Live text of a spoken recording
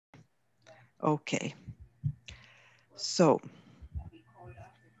Okay, so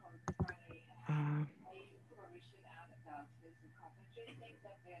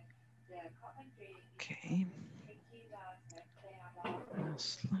okay,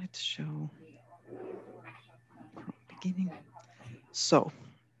 slideshow from beginning. So,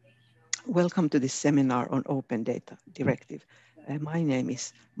 welcome to this seminar on Open Data Directive. My name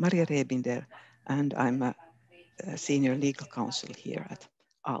is Maria Rebinder, and I'm a senior legal counsel here at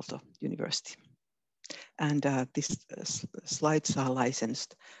Aalto University. And these slides are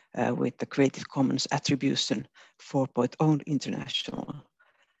licensed with the Creative Commons Attribution 4.0 international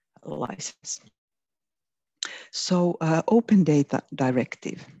license. So Open Data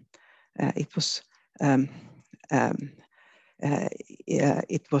Directive, it was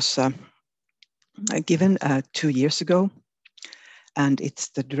given 2 years ago, and it's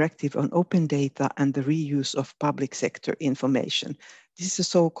the directive on open data and the reuse of public sector information. This is a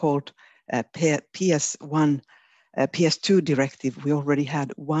so-called PS1, PS2 directive. We already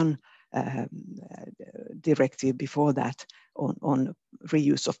had one directive before that on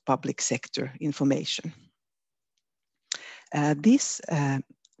reuse of public sector information. This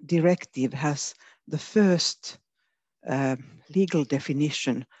directive has the first legal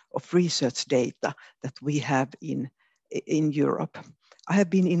definition of research data that we have in Europe. I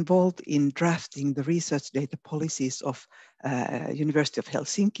have been involved in drafting the research data policies of University of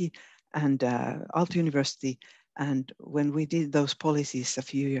Helsinki and Aalto University. And when we did those policies a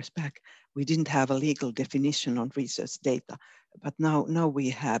few years back, we didn't have a legal definition on research data, but now we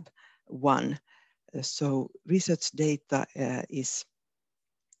have one. So research data is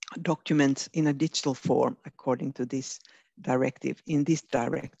documents in a digital form according to this directive,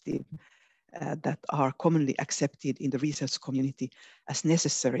 that are commonly accepted in the research community as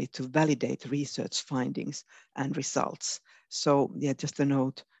necessary to validate research findings and results. So yeah, just a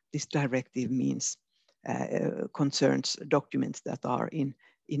note, this directive means concerns documents that are in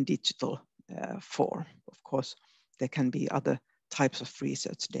digital form. Of course, there can be other types of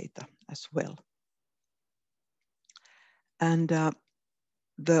research data as well. And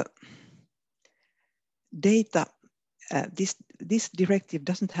the data, this directive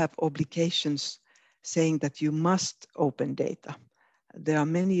doesn't have obligations saying that you must open data. There are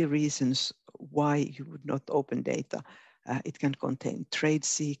many reasons why you would not open data. It can contain trade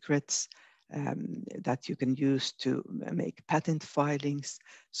secrets that you can use to make patent filings.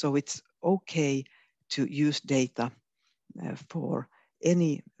 So it's okay to use data for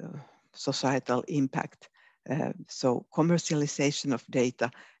any societal impact. So commercialization of data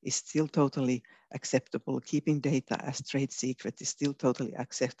is still totally acceptable. Keeping data as trade secret is still totally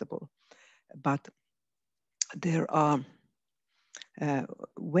acceptable. But there are,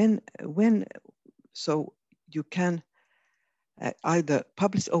 so you can either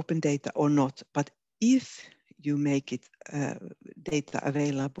publish open data or not, but if you make it data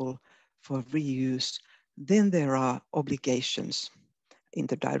available for reuse, then there are obligations in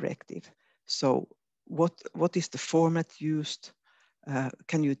the directive. So what is the format used?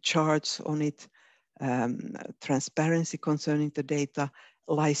 Can you charge on it? Transparency concerning the data,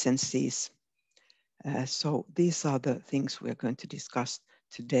 licenses. So these are the things we are going to discuss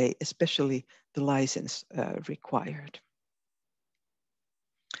today, especially the license required.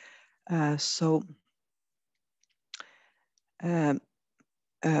 The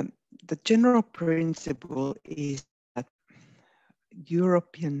general principle is that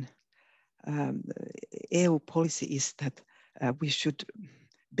European EU policy is that we should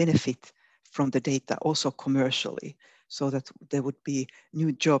benefit from the data also commercially, so that there would be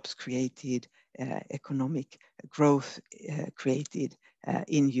new jobs created, economic growth created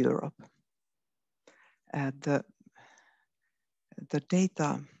in Europe. The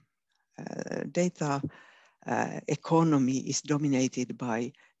data economy is dominated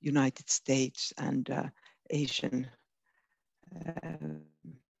by United States and Asian.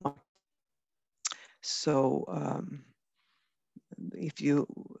 So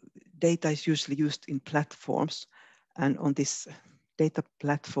data is usually used in platforms, and on this data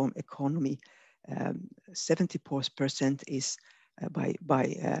platform economy, 74% is by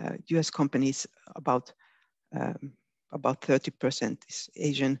US companies, about 30% is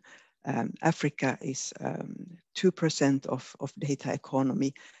Asian. Africa is 2% of data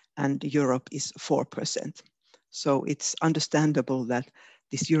economy, and Europe is 4%. So it's understandable that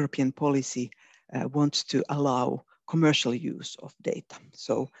this European policy wants to allow commercial use of data.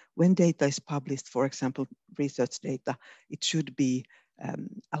 So when data is published, for example, research data, it should be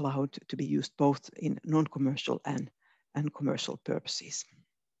allowed to be used both in non-commercial and commercial purposes.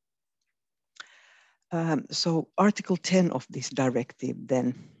 So Article 10 of this directive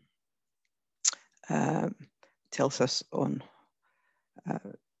then tells us on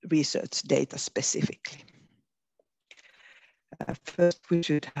research data specifically. First, we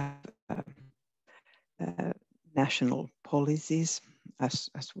should have national policies, as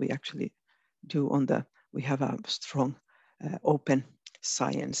we actually do on the, we have a strong open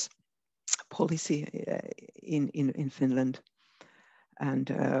science policy in Finland, and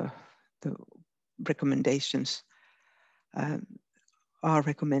the recommendations are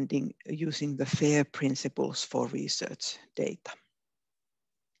recommending using the FAIR principles for research data.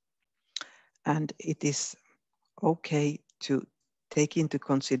 And it is okay to take into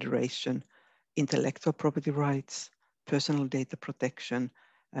consideration intellectual property rights, personal data protection,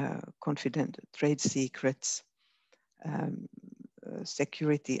 confident trade secrets,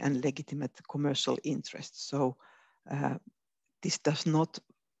 security and legitimate commercial interests. So this does not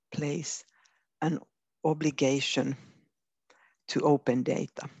place an obligation to open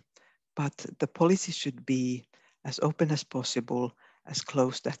data, but the policy should be as open as possible, as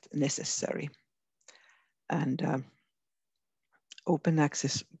closed as necessary. And open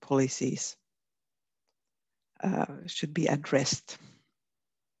access policies should be addressed.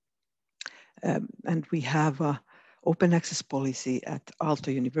 And we have an open access policy at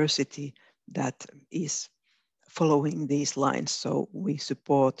Aalto University that is following these lines. So we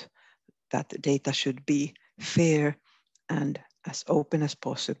support that data should be fair and as open as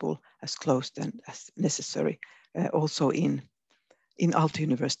possible, as closed and as necessary, also in Aalto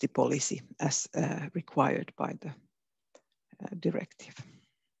University policy as required by the directive.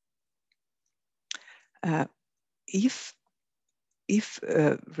 If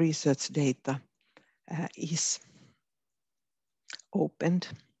research data is opened,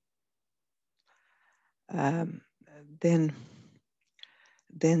 then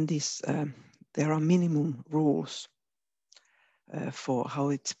this there are minimum rules for how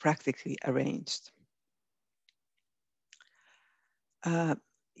it's practically arranged.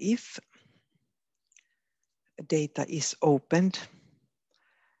 If data is opened,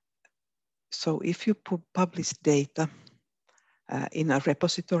 so if you publish data in a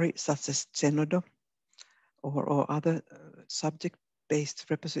repository such as Zenodo or other subject-based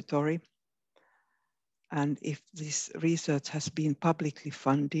repository, and if this research has been publicly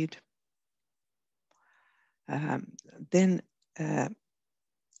funded, then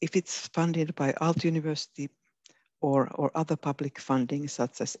if it's funded by Aalto University or other public funding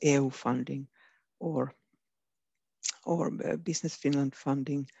such as EU funding or Business Finland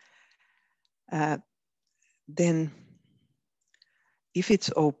funding, then if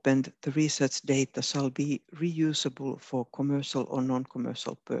it's opened, the research data shall be reusable for commercial or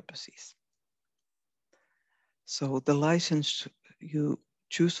non-commercial purposes. So the license you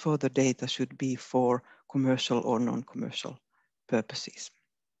choose for the data should be for commercial or non-commercial purposes.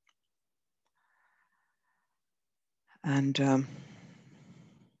 And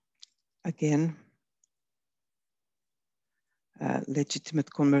again,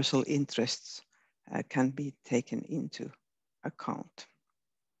 legitimate commercial interests can be taken into account.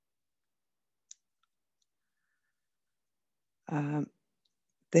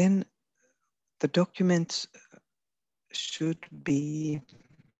 Then the documents should be,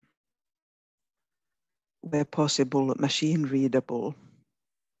 where possible, machine readable,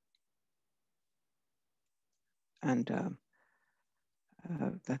 and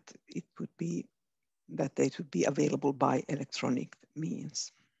that it would be that they should be available by electronic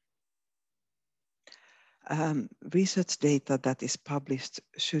means. Research data that is published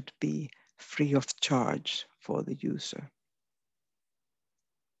should be free of charge for the user.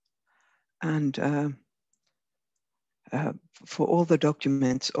 And for all the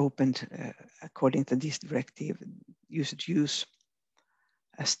documents opened according to this directive, you should use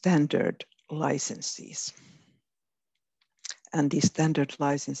standard licenses. And these standard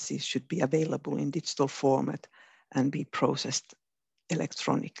licenses should be available in digital format and be processed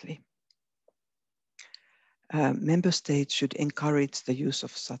electronically. Member states should encourage the use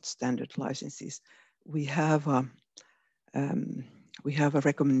of such standard licenses. We have a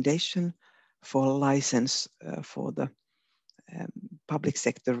recommendation for a license for the public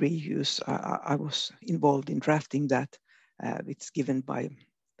sector reuse. I was involved in drafting that. It's given by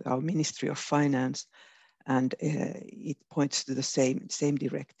our Ministry of Finance, and it points to the same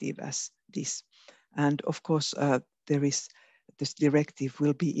directive as this. And of course, this directive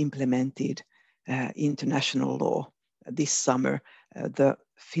will be implemented into national law this summer. The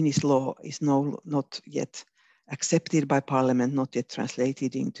Finnish law is not yet accepted by Parliament, not yet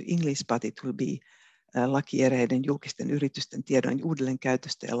translated into English, but it will be laki eräiden julkisten yritysten tiedon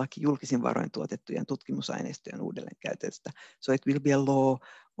uudelleenkäytöstä ja laki julkisin varoin tuotettujen tutkimusaineistojen uudelleenkäytöstä. So it will be a law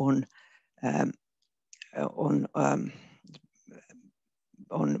on on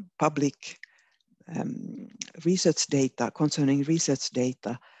public research data concerning research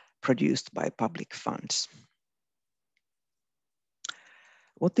data produced by public funds.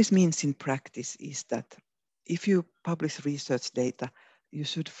 What this means in practice is that if you publish research data, you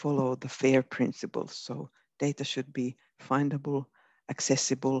should follow the FAIR principles. So data should be findable,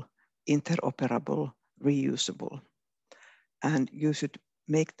 accessible, interoperable, reusable. And you should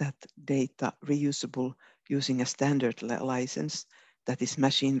make that data reusable using a standard license that is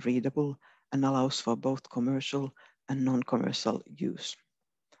machine readable and allows for both commercial and non-commercial use.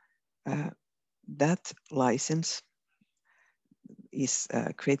 That license is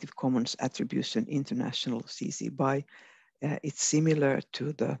Creative Commons Attribution International CC BY. It's similar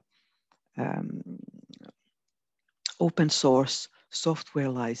to the open source software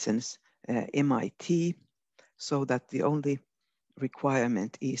license MIT, so that the only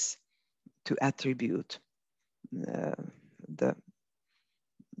requirement is to attribute the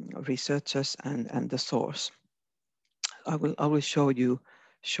researchers and the source. I will show you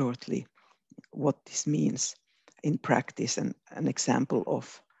shortly what this means in practice, and an example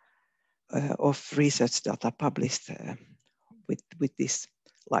of research data published with this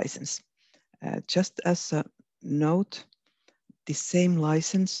license. Just as a note, the same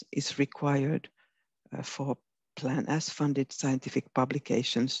license is required for Plan S funded scientific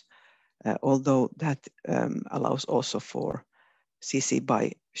publications, although that allows also for CC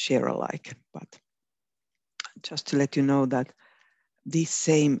BY share alike. But just to let you know that these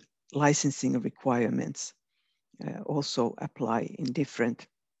same licensing requirements also apply in different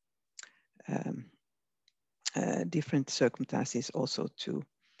circumstances also to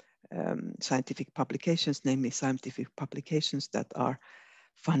scientific publications, namely scientific publications that are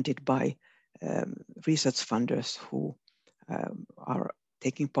funded by research funders who are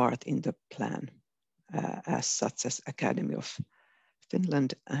taking part in the plan, as such as Academy of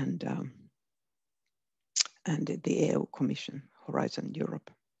Finland and the EU Commission, Horizon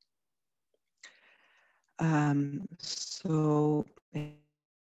Europe. So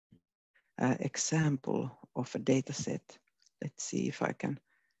example of a data set. Let's see if I can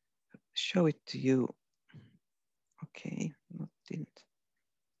show it to you. Okay, that didn't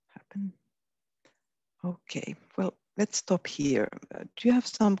happen. Okay, well, let's stop here. Do you have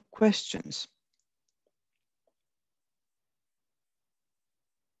some questions?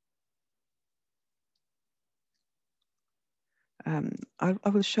 I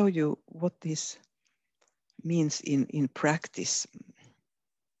will show you what this means in practice.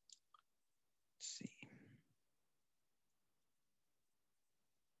 Let's see.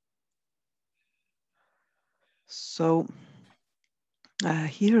 So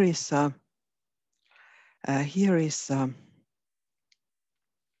here is a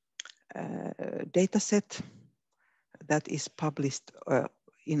data set that is published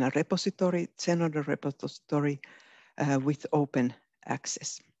in a repository, Zenodo repository, with open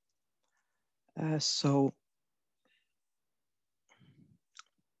access. So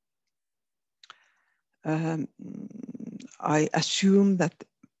I assume that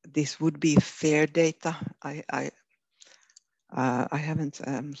this would be FAIR data. I haven't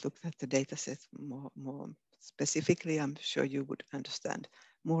looked at the data set more specifically. I'm sure you would understand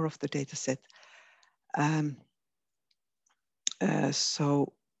more of the data set.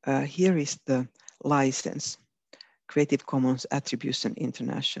 So here is the license, Creative Commons Attribution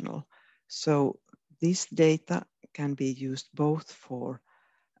International. So this data can be used both for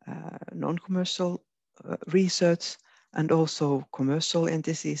non-commercial research and also commercial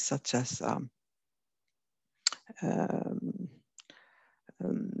entities such as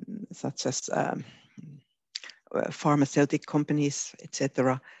pharmaceutical companies,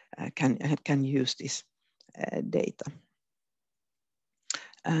 etc., can use this data.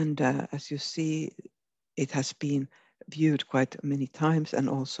 And as you see, it has been viewed quite many times and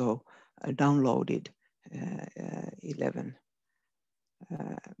also downloaded 11.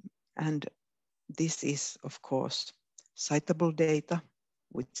 And this is, of course, citable data,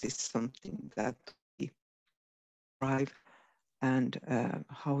 which is something that we drive. And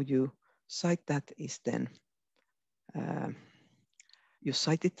how you cite that is then you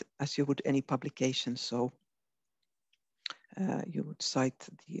cite it as you would any publication. So you would cite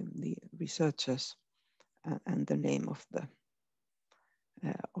the researchers and the name of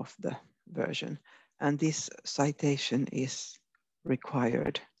the version. And this citation is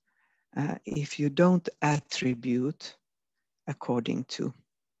required if you don't attribute according to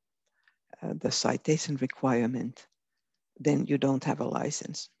the citation requirement, then you don't have a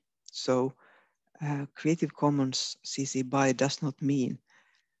license. So Creative Commons CC BY does not mean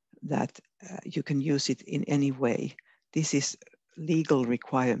that you can use it in any way. This is legal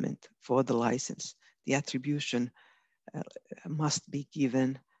requirement for the license. The attribution must be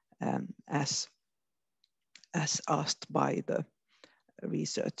given as asked by the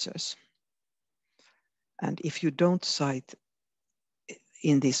researchers. And if you don't cite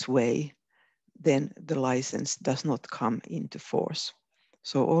in this way, then the license does not come into force.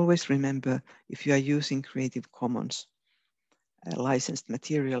 So always remember, if you are using Creative Commons licensed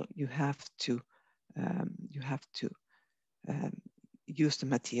material, you have to use the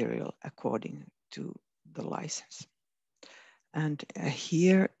material according to the license. And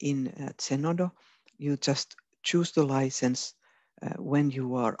here in Zenodo, you just choose the license when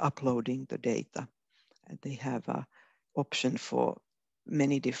you are uploading the data. They have an option for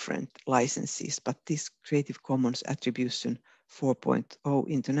many different licenses, but this Creative Commons Attribution 4.0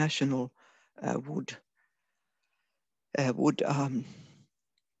 International would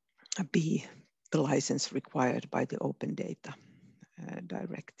be the license required by the Open Data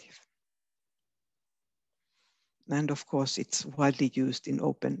Directive. And of course, it's widely used in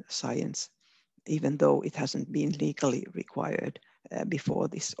open science, even though it hasn't been legally required before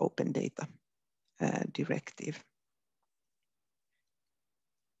this Open Data Directive.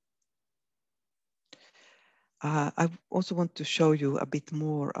 I also want to show you a bit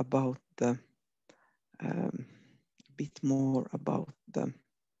more about the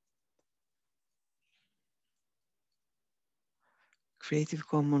Creative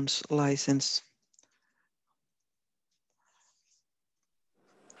Commons license.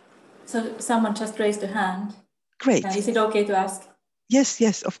 So someone just raised a hand. Great. Is it okay to ask? Yes,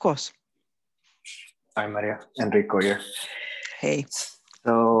 yes, of course. Hi, Maria. Enrico here. Hey.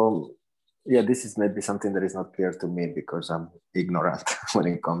 So, yeah, this is maybe something that is not clear to me because I'm ignorant when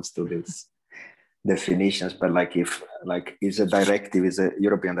it comes to these definitions. But like, if is a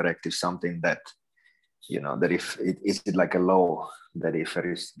European directive something that, that if it is it like a law that if there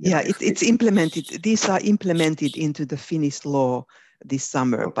is, it's implemented. These are implemented into the Finnish law this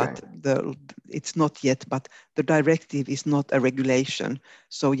summer, okay. But it's not yet. But the directive is not a regulation.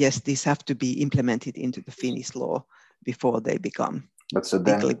 So yes, these have to be implemented into the Finnish law before they become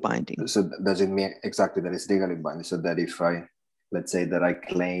legally binding. So does it mean exactly that it's legally binding? So that if let's say that I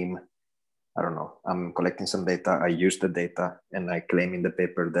claim, I don't know, I'm collecting some data, I use the data and I claim in the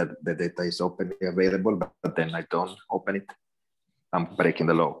paper that the data is openly available, but then I don't open it, I'm breaking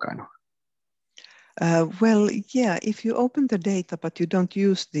the law, kind of. Well, yeah, if you open the data, but you don't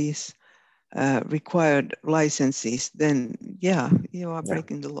use these required licenses, then yeah, you are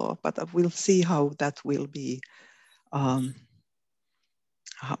breaking the law. But we'll see how that will be. What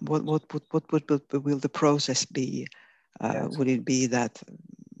will the process be? Would it be that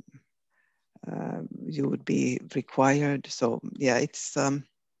you would be required? So yeah, it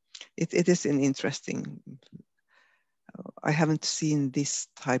is an interesting. I haven't seen this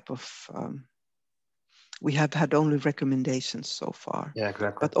type of. We have had only recommendations so far. Yeah,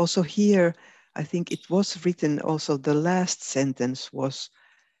 exactly. But also here, I think it was written also the last sentence was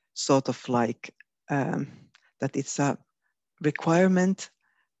sort of like that it's a requirement.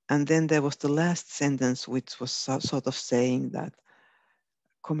 And then there was the last sentence, which was sort of saying that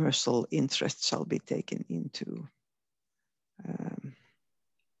commercial interest shall be taken into.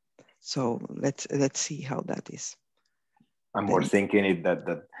 So let's see how that is. I'm more thinking it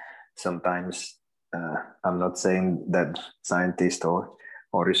that sometimes I'm not saying that scientists or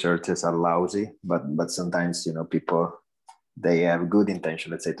researchers are lousy, but sometimes people they have good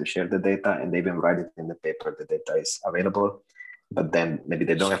intention, let's say, to share the data, and they even write it in the paper. The data is available, but then maybe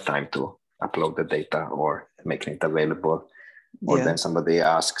they don't have time to upload the data or making it available, or then somebody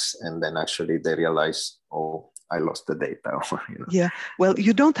asks, and then actually they realize, oh, I lost the data. Yeah, well,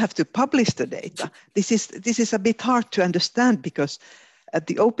 you don't have to publish the data. This is a bit hard to understand because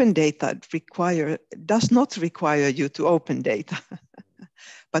the open data does not require you to open data.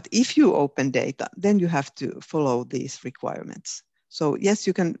 But if you open data, then you have to follow these requirements. So yes,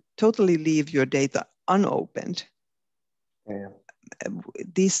 you can totally leave your data unopened. Yeah.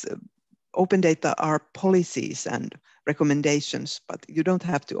 These open data are policies and recommendations, but you don't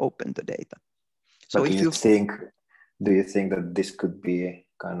have to open the data. So but do you think that this could be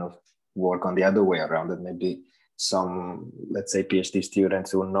kind of work on the other way around, that maybe some, let's say, PhD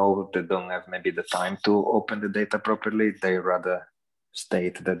students who know they don't have maybe the time to open the data properly, they rather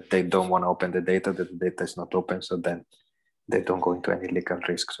state that they don't want to open the data, that the data is not open, so then they don't go into any legal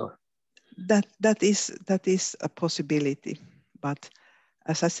risks? Or that is a possibility. But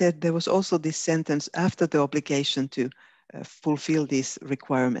as I said, there was also this sentence after the obligation to fulfill these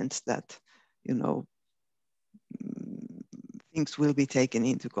requirements that things will be taken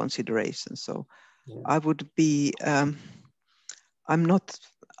into consideration. So Yeah. I would be, I'm not,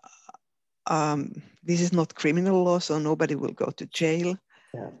 this is not criminal law, so nobody will go to jail,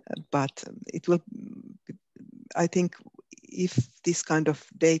 Yeah. but it will, I think if this kind of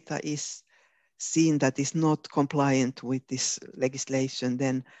data is seen that is not compliant with this legislation,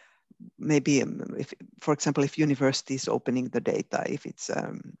 then maybe, if, for example, if university is opening the data, if it's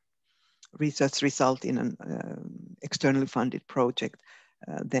research result in an externally funded project,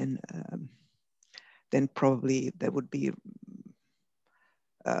 then probably there would be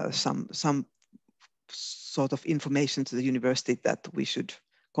some sort of information to the university that we should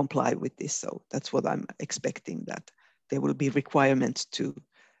comply with this. So that's what I'm expecting, that there will be requirements to,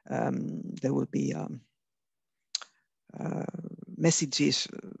 there will be messages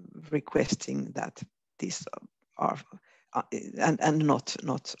requesting that these are, and not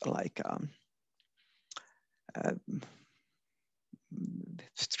like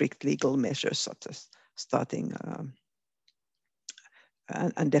strict legal measures such as starting,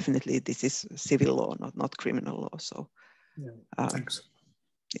 and definitely this is civil law, not criminal law. So yeah. Thanks.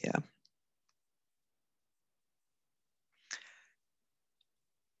 Yeah.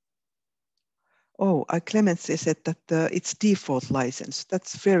 Oh, Clemency said that it's default license.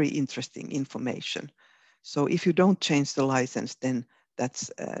 That's very interesting information. So if you don't change the license, then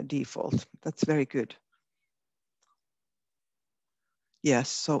that's default. That's very good. Yes,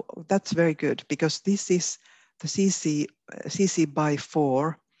 so that's very good, because this is the CC by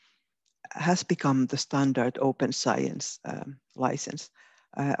 4 has become the standard open science license.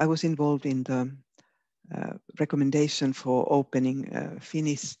 I was involved in the recommendation for opening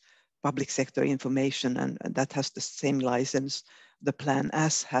Finnish public sector information, and that has the same license. The Plan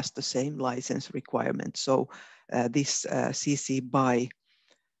S has the same license requirement. So this CC by,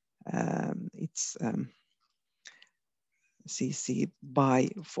 it's CC by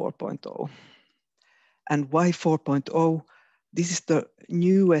 4.0. And why 4.0? This is the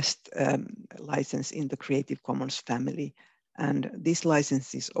newest license in the Creative Commons family. And this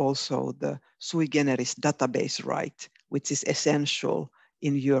license is also the sui generis database right, which is essential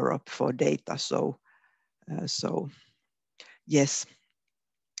in Europe for data. So, yes,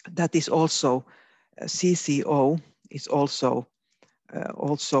 that is also CCO is also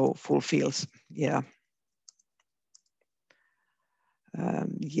fulfills. Yeah,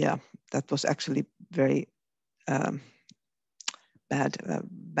 yeah, that was actually very bad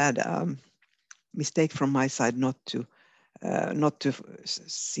mistake from my side not to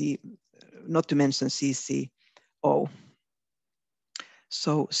mention CCO.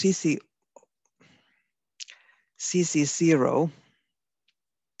 So CC0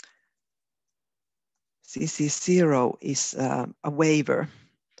 is a waiver,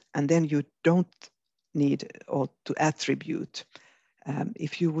 and then you don't need or to attribute.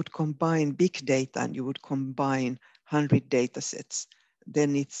 If you would combine big data and you would combine 100 data sets,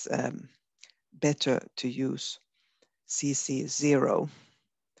 then it's better to use CC0,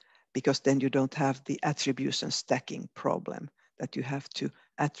 because then you don't have the attribution stacking problem that you have to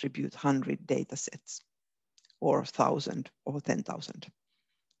attribute 100 data sets or 1,000 or 10,000.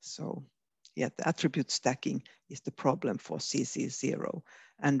 So yeah, the attribute stacking is the problem for CC0,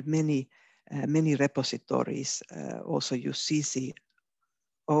 and many repositories also use CCO,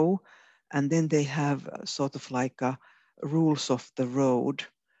 and then they have sort of like rules of the road.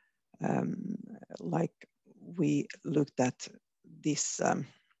 Like we looked at this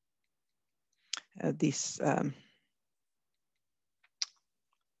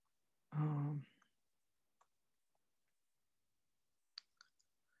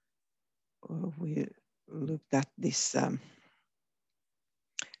we looked at this.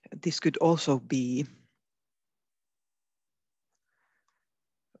 This could also be,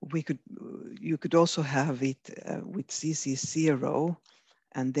 you could also have it with CC0,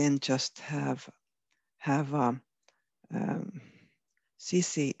 and then just have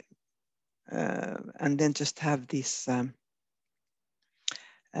CC, and then just have this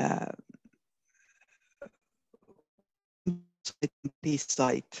this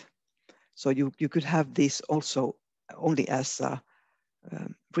site. So you could have this also only as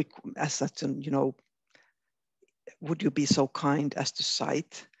such, you know, would you be so kind as to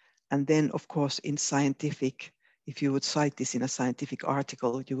cite? And then of course in scientific, if you would cite this in a scientific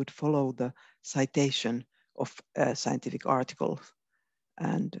article, you would follow the citation of scientific articles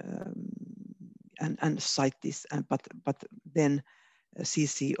and cite this. But then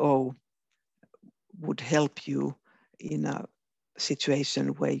CCO would help you in a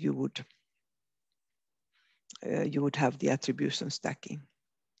situation where you would have the attribution stacking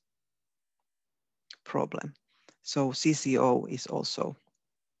problem. So CCO is also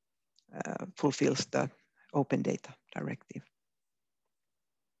fulfills the Open Data Directive.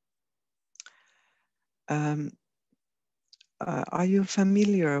 Are you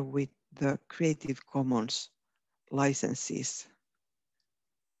familiar with the Creative Commons licenses?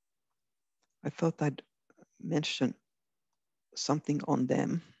 I thought I'd mention something on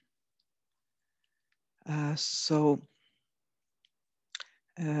them.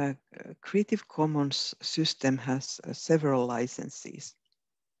 Creative Commons system has several licenses.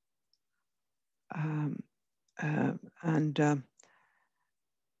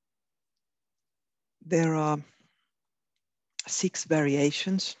 There are 6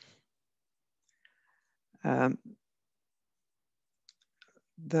 variations.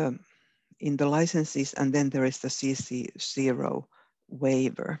 In the licenses, and then there is the CC0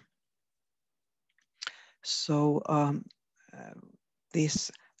 waiver. So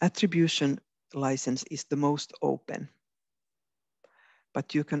this attribution license is the most open,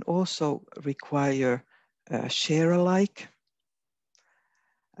 but you can also require share alike.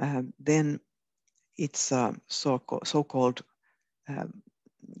 Then it's so-called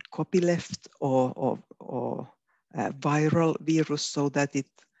copyleft or viral virus, so that it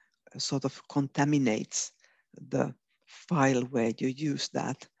sort of contaminates the file where you use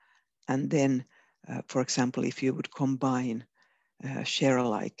that. And then, for example, if you would combine share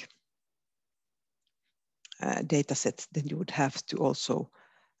alike data sets, then you would have to also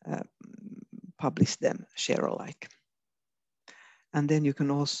publish them share alike. And then you can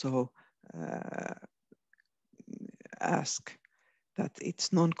also ask that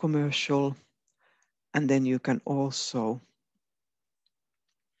it's non-commercial, and then you can also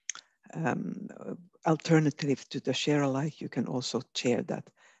alternative to the share alike, you can also share that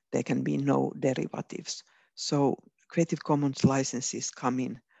there can be no derivatives. So Creative Commons licenses come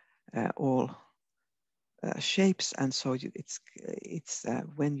in all shapes, and so it's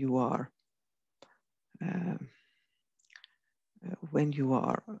when you are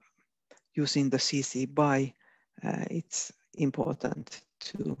using the CC BY, it's important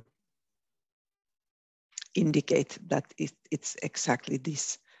to indicate that it's exactly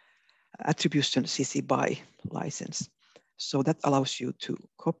this attribution CC BY license. So that allows you to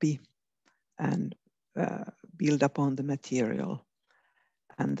copy and build upon the material,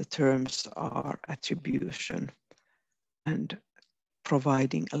 and the terms are attribution and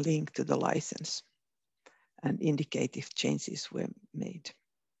providing a link to the license and indicate if changes were made.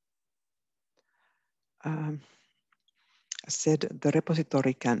 As said, the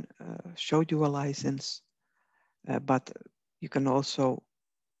repository can show you a license, but you can also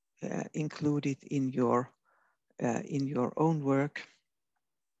include it in your own work,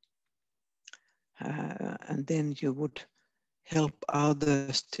 and then you would help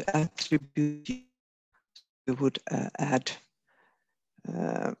others to attribute. You would add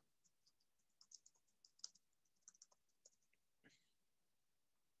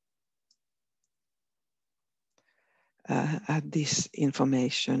this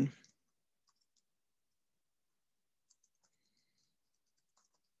information.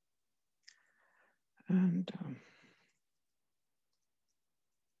 And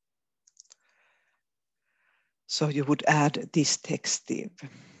so you would add this text,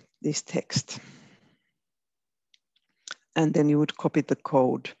 and then you would copy the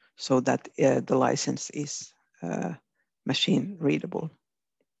code so that the license is machine readable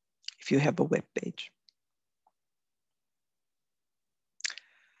if you have a web page.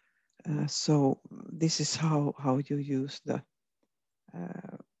 So this is how you use the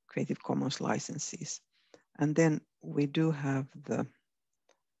Creative Commons licenses. And then we do have the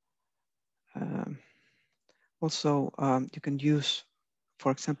also you can use,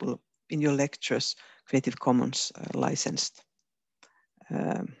 for example, in your lectures, Creative Commons licensed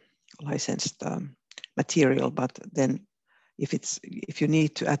material. But then, if you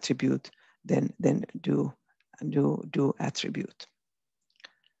need to attribute, then do attribute.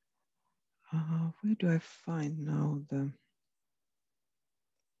 Where do I find now the?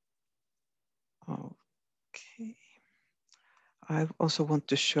 Okay. I also want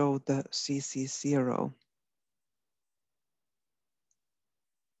to show the CC0.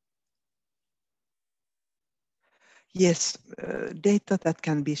 Yes, data that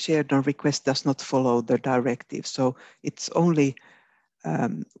can be shared on request does not follow the directive. So it's only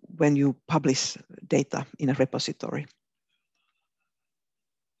when you publish data in a repository.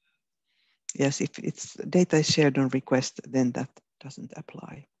 Yes, if it's data is shared on request, then that doesn't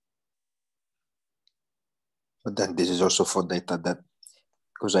apply. But then this is also for data that,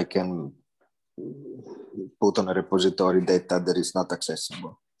 because I can put on a repository data that is not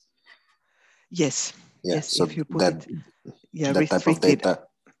accessible. Yes, Yeah, yes, so if you put that, it, yeah, that type of data.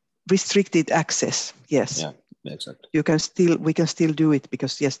 restricted access, yes. Yeah, exactly. We can still do it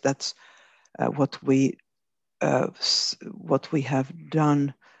because yes, that's what we have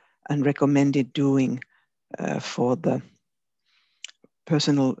done and recommended doing for the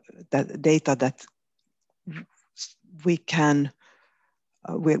personal data that we can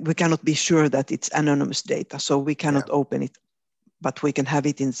we cannot be sure that it's anonymous data, so we cannot open it, but we can have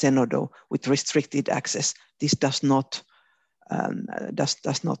it in Zenodo with restricted access. This does not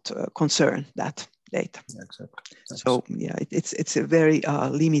concern that data. Exactly. Thanks. So yeah, it's a very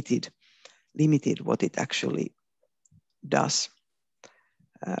limited what it actually does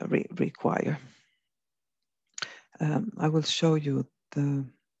require. I will show you the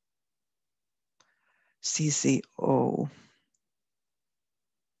CCO.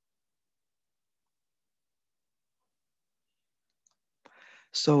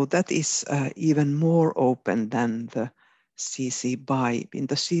 So that is even more open than the CC BY. In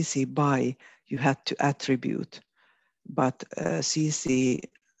the CC BY, you had to attribute, but CC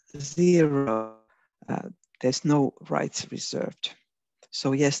 0, there's no rights reserved.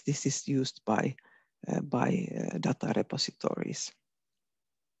 So yes, this is used by data repositories.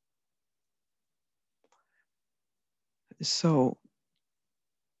 So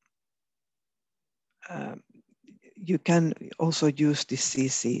you can also use this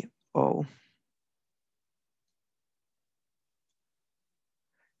CCO.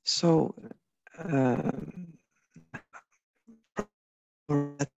 So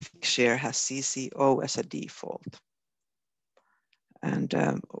share has CCO as a default. And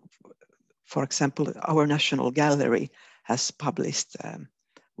for example, our National Gallery has published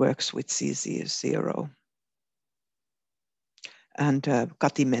works with CC0. And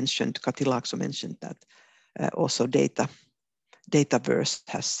Kati Laakso mentioned that also Dataverse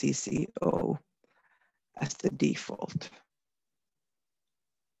has CCO as the default.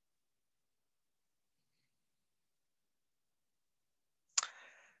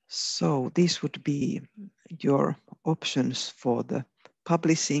 So these would be your options for the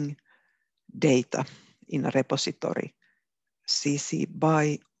publishing data in a repository, CC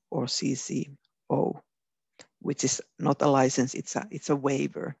BY or CCO, which is not a license, it's a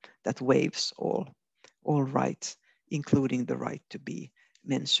waiver that waives all rights, including the right to be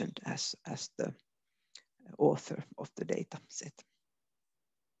mentioned as the author of the data set.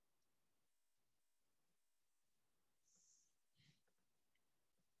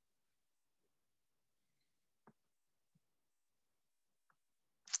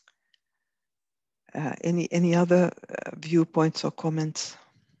 Any other viewpoints or comments?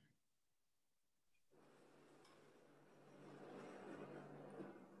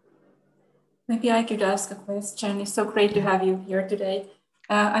 Maybe I could ask a question. It's so great to have you here today.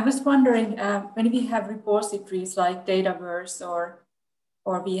 I was wondering, when we have repositories like Dataverse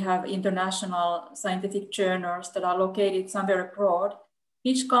or we have international scientific journals that are located somewhere abroad,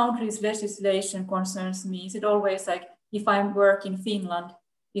 each country's legislation concerns me. Is it always like, if I work in Finland,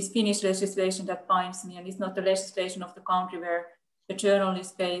 is Finnish legislation that binds me, and it's not the legislation of the country where the journal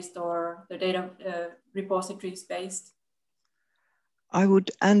is based or the data repository is based? I would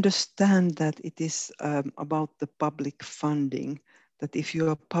understand that it is about the public funding, that if you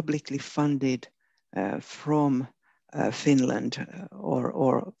are publicly funded from Finland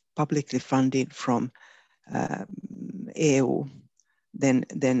or publicly funded from EU,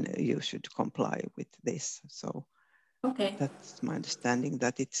 then you should comply with this. So okay, that's my understanding,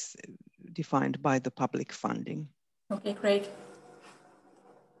 that it's defined by the public funding. Okay, great.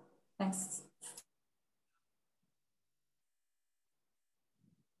 Thanks.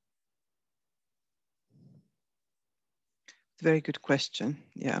 Very good question,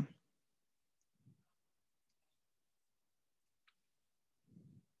 yeah.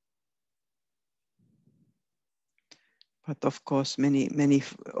 But of course, many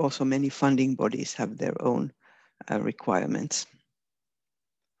funding bodies have their own requirements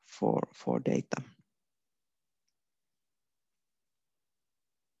for data.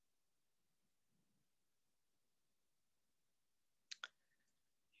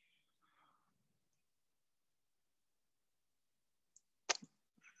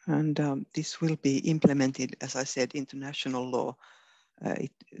 And this will be implemented, as I said, into national law.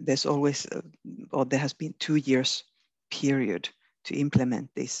 There's always, or there has been 2 years period to implement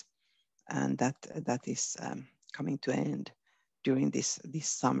this, and that is coming to an end during this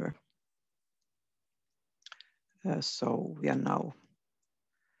summer. So we are now,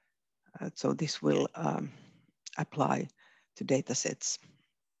 so this will apply to data sets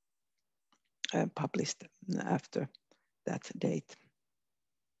published after that date.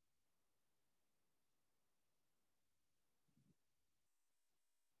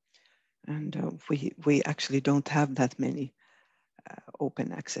 And we actually don't have that many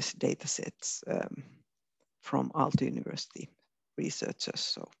open access data sets from Aalto University researchers.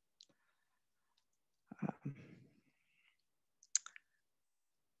 So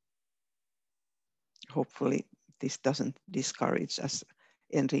hopefully this doesn't discourage, as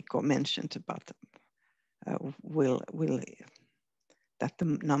Enrico mentioned, but will that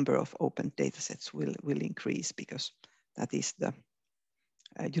the number of open data sets will increase, because that is the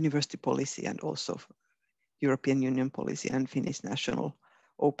university policy and also European Union policy and Finnish national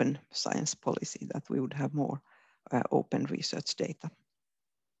open science policy, that we would have more open research data.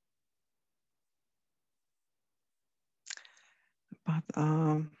 But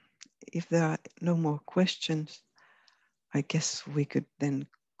if there are no more questions, I guess we could then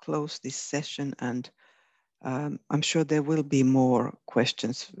close this session, and I'm sure there will be more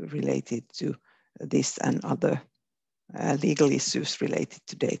questions related to this and other legal issues related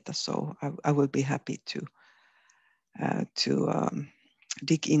to data. So I will be happy to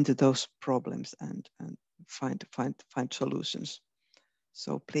dig into those problems and find solutions.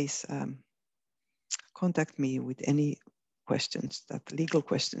 So please contact me with any questions, legal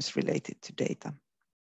questions related to data.